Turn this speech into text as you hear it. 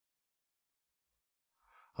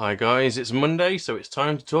Hi guys, it's Monday, so it's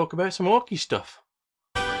time to talk about some Orky stuff.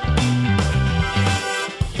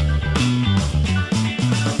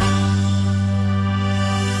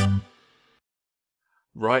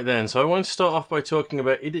 Right then, so I want to start off by talking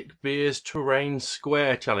about Idic Beer's Terrain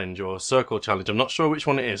Square Challenge, or Circle Challenge. I'm not sure which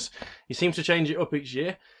one it is. He seems to change it up each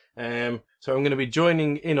year, so I'm going to be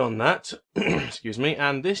joining in on that, excuse me,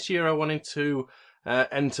 and this year I wanted to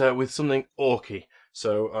enter with something Orky.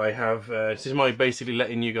 So I have, this is my basically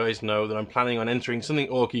letting you guys know that I'm planning on entering something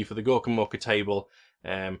Orky for the Gorkamorka table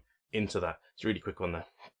into that. It's a really quick one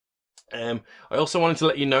there. I also wanted to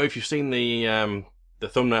let you know, if you've seen the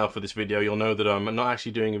thumbnail for this video, you'll know that I'm not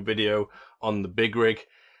actually doing a video on the big rig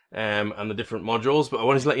and the different modules, but I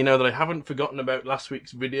wanted to let you know that I haven't forgotten about last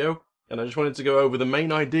week's video, and I just wanted to go over the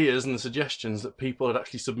main ideas and the suggestions that people had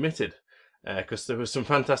actually submitted, because there were some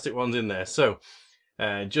fantastic ones in there. So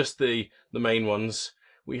just the main ones.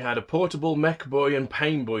 We had a portable mech boy and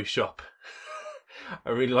pain boy shop. I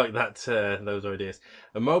really like that, those ideas.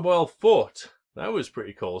 A mobile fort. That was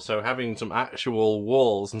pretty cool. So having some actual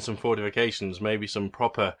walls and some fortifications, maybe some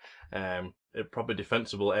proper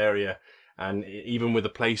defensible area, and even with a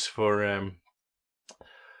place for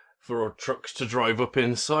trucks to drive up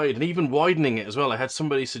inside, and even widening it as well. I had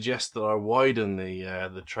somebody suggest that I widen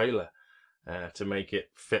the trailer to make it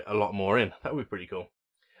fit a lot more in. That would be pretty cool.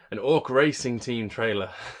 An Ork racing team trailer.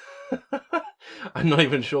 I'm not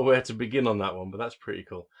even sure where to begin on that one, but that's pretty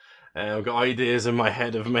cool. I've got ideas in my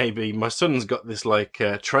head of maybe, my son's got this like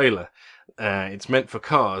trailer. It's meant for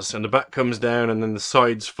cars, and the back comes down and then the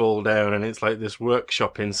sides fall down, and it's like this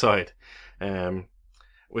workshop inside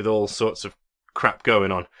with all sorts of crap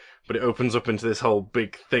going on. But it opens up into this whole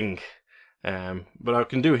big thing. But I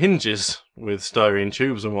can do hinges with styrene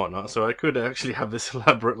tubes and whatnot, so I could actually have this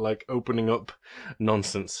elaborate like opening up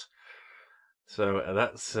nonsense. So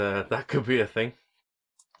that's that could be a thing.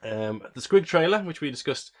 The squig trailer, which we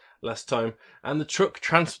discussed last time, and the truck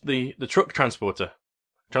transporter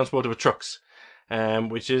of trucks,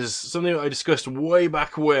 which is something that I discussed way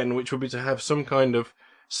back when, which would be to have some kind of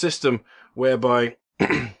system whereby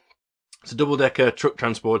it's a double-decker truck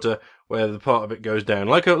transporter where the part of it goes down,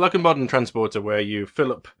 like a modern transporter, where you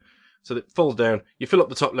fill up, so that it falls down, you fill up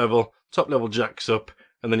the top level jacks up,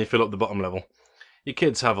 and then you fill up the bottom level. Your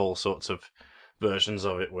kids have all sorts of versions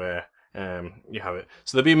of it where you have it.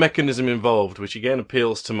 So there'll be a mechanism involved, which again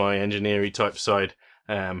appeals to my engineering type side.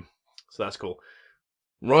 So that's cool.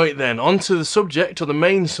 Right then, on to the subject, or the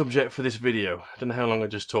main subject for this video. I don't know how long I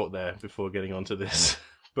just talked there before getting onto this.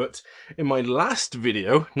 But in my last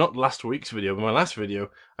video, not last week's video, but my last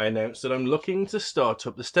video, I announced that I'm looking to start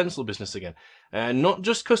up the stencil business again. And not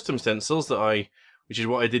just custom stencils, which is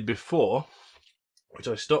what I did before, which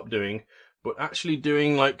I stopped doing, but actually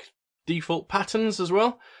doing like default patterns as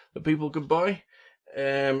well that people could buy.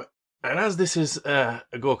 And as this is a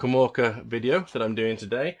Gorkamorka video that I'm doing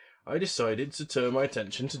today, I decided to turn my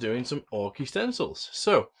attention to doing some Orky stencils.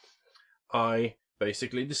 So I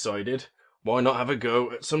basically decided, why not have a go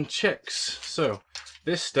at some checks? So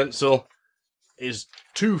this stencil is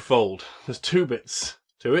twofold. There's two bits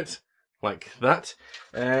to it, like that.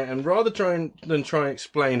 And rather than try and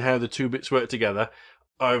explain how the two bits work together,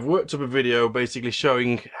 I've worked up a video basically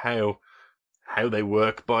showing how they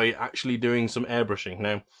work by actually doing some airbrushing.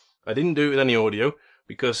 Now, I didn't do it with any audio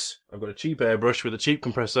because I've got a cheap airbrush with a cheap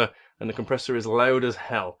compressor, and the compressor is loud as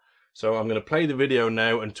hell. So I'm going to play the video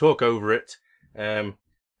now and talk over it,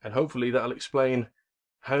 and hopefully that'll explain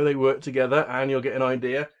how they work together, and you'll get an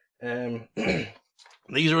idea.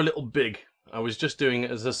 These are a little big. I was just doing it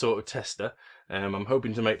as a sort of tester. I'm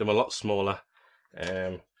hoping to make them a lot smaller.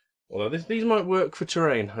 Although these might work for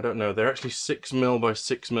terrain, I don't know. They're actually 6mm by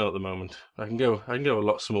 6mm at the moment. I can go a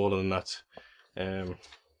lot smaller than that.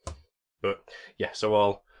 But yeah, so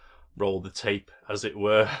I'll roll the tape, as it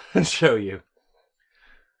were, and show you.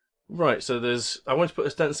 Right, so I want to put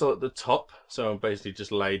a stencil at the top, so I'm basically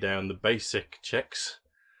just lay down the basic checks.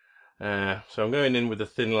 So I'm going in with a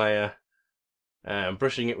thin layer,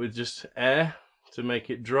 brushing it with just air to make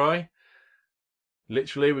it dry.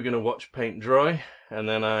 Literally, we're going to watch paint dry, and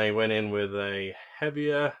then I went in with a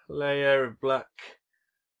heavier layer of black.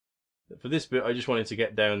 For this bit, I just wanted to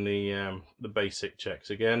get down the basic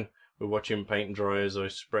checks. Again, we're watching paint dry as I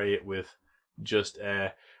spray it with just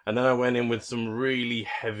air. And then I went in with some really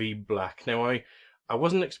heavy black. Now, I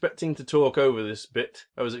wasn't expecting to talk over this bit.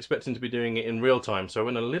 I was expecting to be doing it in real time. So I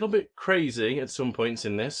went a little bit crazy at some points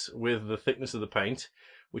in this with the thickness of the paint,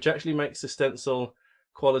 which actually makes the stencil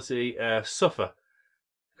quality suffer,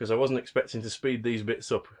 because I wasn't expecting to speed these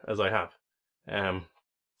bits up as I have.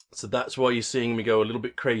 So that's why you're seeing me go a little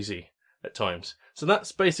bit crazy at times. So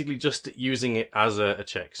that's basically just using it as a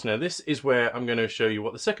checks. Now this is where I'm going to show you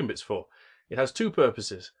what the second bit's for. It has two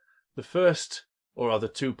purposes. The first, or rather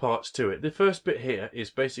two parts to it. The first bit here is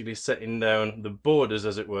basically setting down the borders,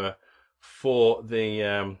 as it were, for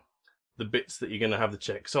the bits that you're going to have the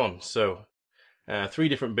checks on. So 3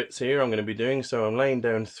 different bits here I'm going to be doing. So I'm laying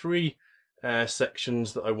down 3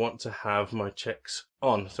 sections that I want to have my checks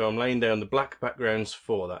on. So I'm laying down the black backgrounds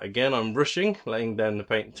for that. Again, I'm rushing, laying down the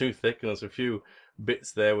paint too thick, and there's a few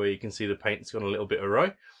bits there where you can see the paint's gone a little bit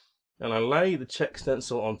awry. And I lay the check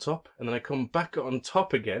stencil on top, and then I come back on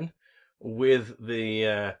top again with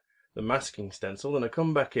the masking stencil. Then I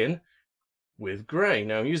come back in with grey.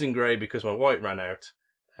 Now I'm using grey because my white ran out,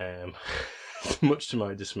 much to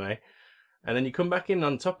my dismay. And then you come back in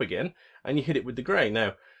on top again and you hit it with the grey.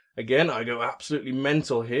 Now again, I go absolutely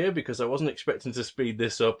mental here because I wasn't expecting to speed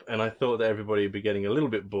this up, and I thought that everybody would be getting a little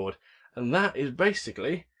bit bored. And that is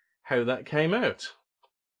basically how that came out.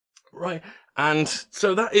 Right, and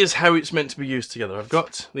so that is how it's meant to be used together. I've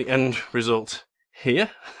got the end result here,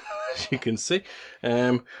 as you can see.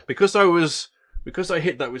 Because I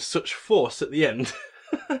hit that with such force at the end,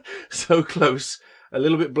 so close, a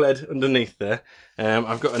little bit bled underneath there.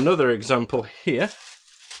 I've got another example here.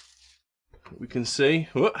 We can see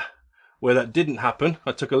where that didn't happen.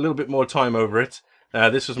 I took a little bit more time over it.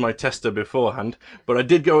 This was my tester beforehand, but I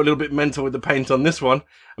did go a little bit mental with the paint on this one,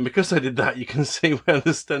 and because I did that, you can see where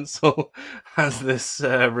the stencil has this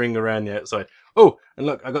ring around the outside. Oh, and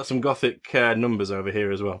look, I got some Gothic numbers over here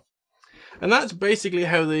as well. And that's basically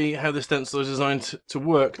how the stencil is designed to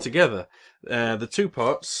work together. The 2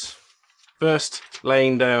 parts. First,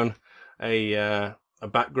 laying down a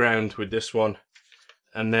background with this one,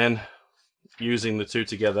 and then using the 2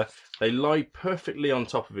 together. They lie perfectly on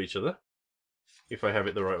top of each other, if I have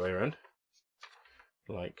it the right way around,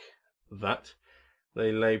 like that.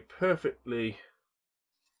 They lay perfectly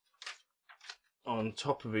on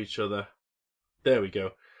top of each other. There we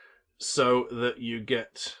go. So that you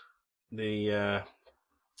get the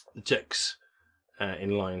checks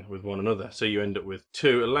in line with one another. So you end up with a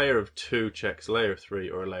layer of 2 checks, a layer of 3,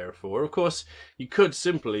 or a layer of 4. Of course, you could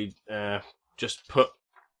simply just put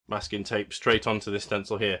masking tape straight onto this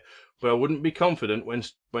stencil here, but I wouldn't be confident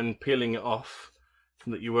when peeling it off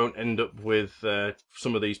that you won't end up with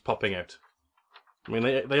some of these popping out. I mean,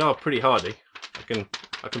 they are pretty hardy. I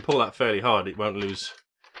can pull that fairly hard. It won't lose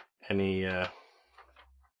any. It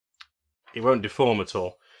won't deform at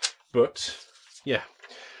all. But yeah,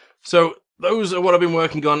 so those are what I've been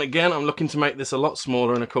working on. Again, I'm looking to make this a lot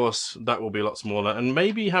smaller, and of course that will be a lot smaller, and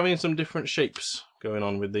maybe having some different shapes going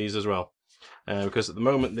on with these as well. Because at the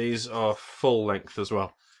moment these are full length as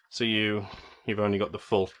well, so you've only got the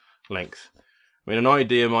full length. I mean, an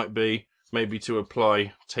idea might be maybe to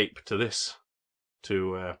apply tape to this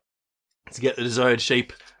to get the desired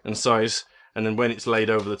shape and size, and then when it's laid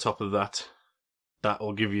over the top of that, that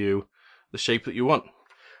will give you the shape that you want.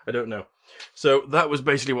 I don't know. So that was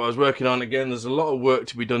basically what I was working on. Again, there's a lot of work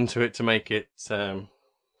to be done to it to make it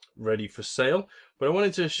ready for sale, but I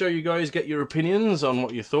wanted to show you guys, get your opinions on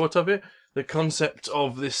what you thought of it, the concept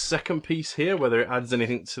of this second piece here, whether it adds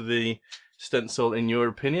anything to the stencil in your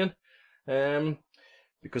opinion,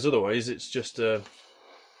 because otherwise it's just a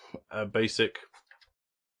basic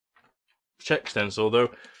check stencil, though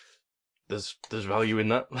there's value in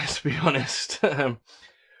that, let's be honest.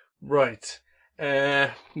 Right,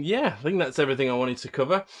 yeah, I think that's everything I wanted to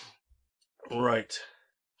cover. Right,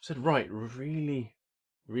 I said right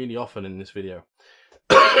really often in this video.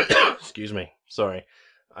 Excuse me, sorry,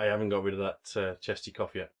 I haven't got rid of that chesty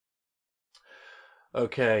cough yet.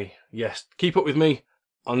 Okay, yes, keep up with me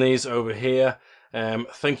on these over here.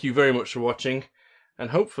 Thank you very much for watching, and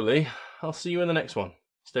hopefully I'll see you in the next one.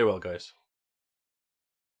 Stay well, guys.